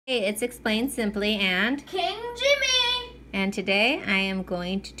Hey, it's Explained Simply and King Jimmy. And today I am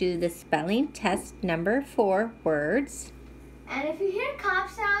going to do the spelling test number 4 words. And if you hear cop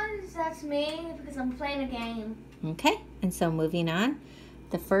sounds, that's me because I'm playing a game. Okay, and so moving on.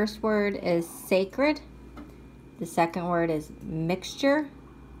 The first word is sacred. The second word is mixture.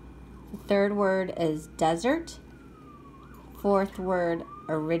 The third word is desert. Fourth word,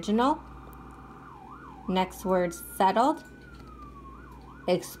 original. Next word, settled.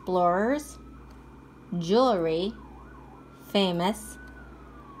 Explorers, jewelry, famous,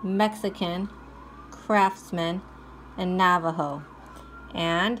 Mexican, craftsman, and Navajo.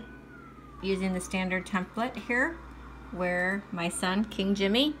 And using the standard template here, where my son, King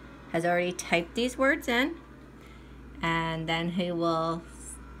Jimmy, has already typed these words in, and then he will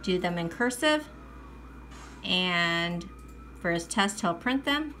do them in cursive, and for his test he'll print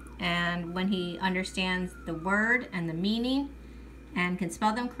them, and when he understands the word and the meaning and can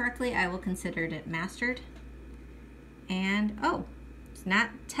spell them correctly, I will consider it mastered. And it's not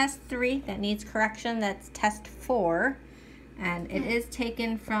test 3 that needs correction, that's test 4, and it is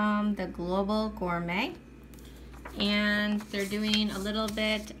taken from the Global Gourmet. And they're doing a little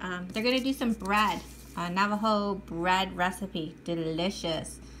bit, they're going to do some bread, a Navajo bread recipe,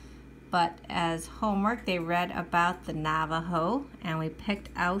 delicious. But as homework, they read about the Navajo, and we picked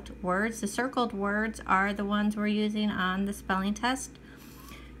out words. The circled words are the ones we're using on the spelling test.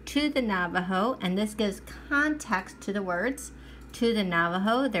 To the Navajo, and this gives context to the words. To the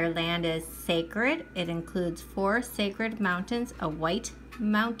Navajo, their land is sacred. It includes 4 sacred mountains, a white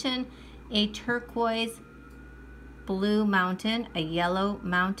mountain, a turquoise blue mountain, a yellow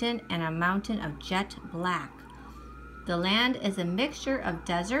mountain, and a mountain of jet black. The land is a mixture of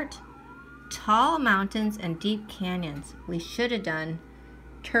desert, tall mountains, and deep canyons. We should have done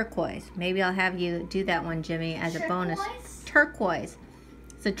turquoise. Maybe I'll have you do that one, Jimmy, as a bonus. Turquoise.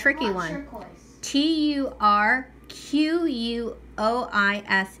 It's a tricky one. Turquoise? T-U-R-Q-U-O-I-S-E,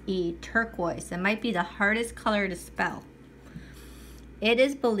 turquoise. It might be the hardest color to spell. It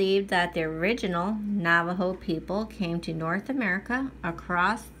is believed that the original Navajo people came to North America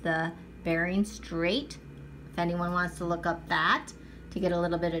across the Bering Strait. If anyone wants to look up that to get a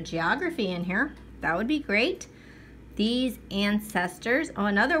little bit of geography in here, that would be great. These ancestors,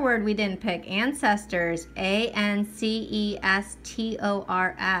 another word we didn't pick, ancestors, A-N-C-E-S-T-O-R-S,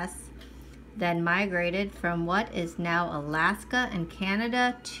 then migrated from what is now Alaska and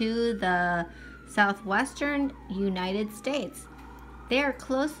Canada to the southwestern United States. They are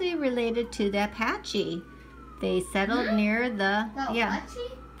closely related to the Apache. They settled near the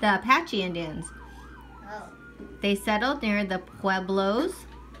Apache Indians. They settled near the Pueblos.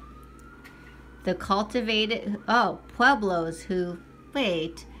 They settled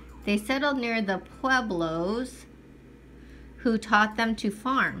near the Pueblos who taught them to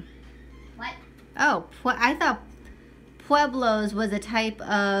farm. What? I thought Pueblos was a type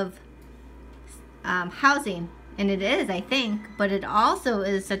of housing, and it is, I think, but it also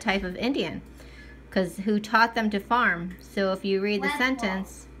is a type of Indian, because who taught them to farm. So if you read the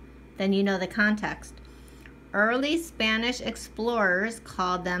sentence, then you know the context. Early Spanish explorers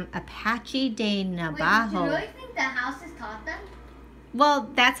called them Apache de Navajo. Wait, do you really think the houses taught them? Well,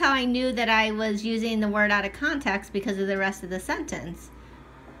 that's how I knew that I was using the word out of context, because of the rest of the sentence.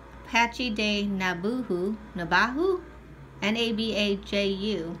 Apache de Navajo,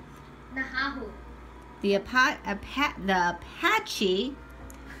 N-A-B-A-J-U. Navajo. The Apache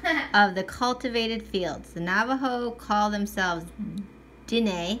of the cultivated fields. The Navajo call themselves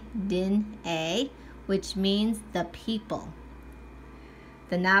Din-A, which means the people.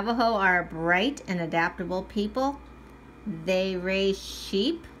 The Navajo are a bright and adaptable people. They raise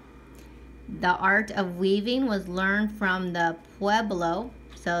sheep. The art of weaving was learned from the Pueblo.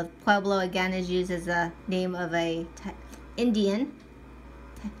 So Pueblo again is used as a name of a Indian.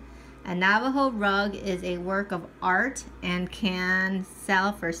 A Navajo rug is a work of art and can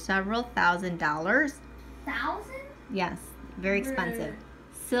sell for several $1,000s. $1,000? Yes, very expensive.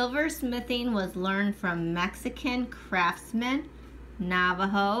 Silversmithing was learned from Mexican craftsmen.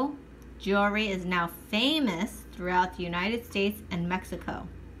 Navajo jewelry is now famous throughout the United States and Mexico.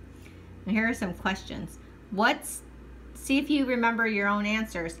 And here are some questions. See if you remember your own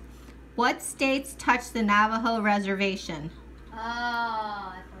answers. What states touch the Navajo reservation? Oh,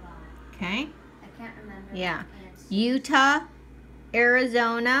 I forgot. Okay. I can't remember. Yeah. Utah,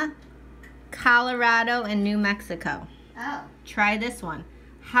 Arizona, Colorado, and New Mexico. Oh. Try this one.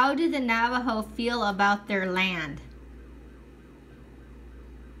 How do the Navajo feel about their land?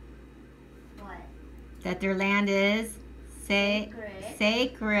 What? That their land is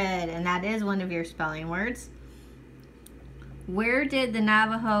sacred, and that is one of your spelling words. Where did the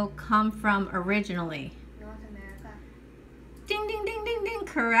Navajo come from originally? North America. Ding, ding, ding, ding, ding.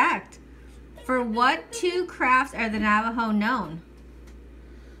 Correct. For what two crafts are the Navajo known?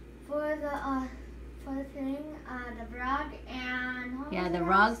 For the thing, the rug and... Yeah, the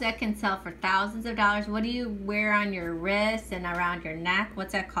rugs that can sell for thousands of dollars. What do you wear on your wrists and around your neck?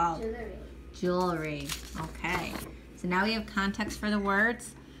 What's that called? Jewelry. Jewelry. Okay. So now we have context for the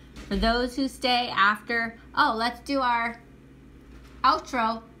words. For those who stay after, let's do our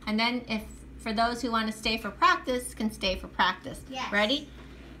outro. And then for those who want to stay for practice, can stay for practice. Yes. Ready?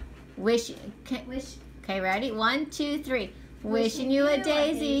 Okay, ready? 1, 2, 3. Wishing you a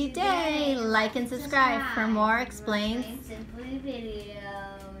daisy day. Like and subscribe for more Explained Simply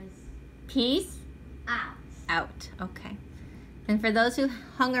videos. Peace Out. out. Okay. And for those who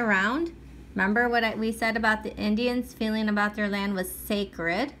hung around, remember what we said about the Indians feeling about their land was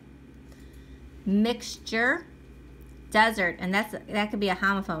sacred. Mixture. Desert. And that could be a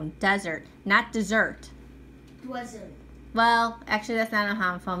homophone. Desert. Not dessert. Wasn't. Well, actually that's not a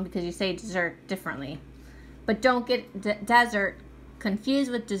homophone because you say dessert differently. But don't get desert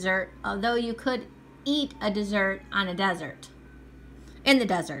confused with dessert, although you could eat a dessert on a desert. In the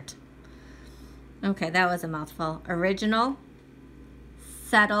desert. Okay, that was a mouthful. Original,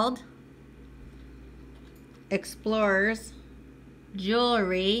 settled, explorers,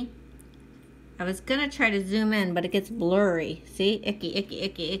 jewelry. I was going to try to zoom in, but it gets blurry. See? Icky, icky,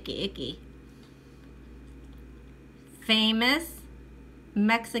 icky, icky, icky. Famous,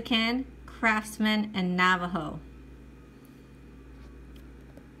 Mexican, craftsman, and Navajo.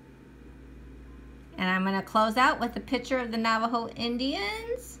 And I'm going to close out with a picture of the Navajo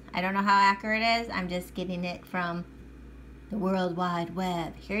Indians. I don't know how accurate it is. I'm just getting it from the World Wide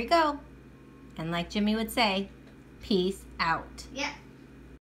Web. Here you go. And like Jimmy would say, peace out. Yep.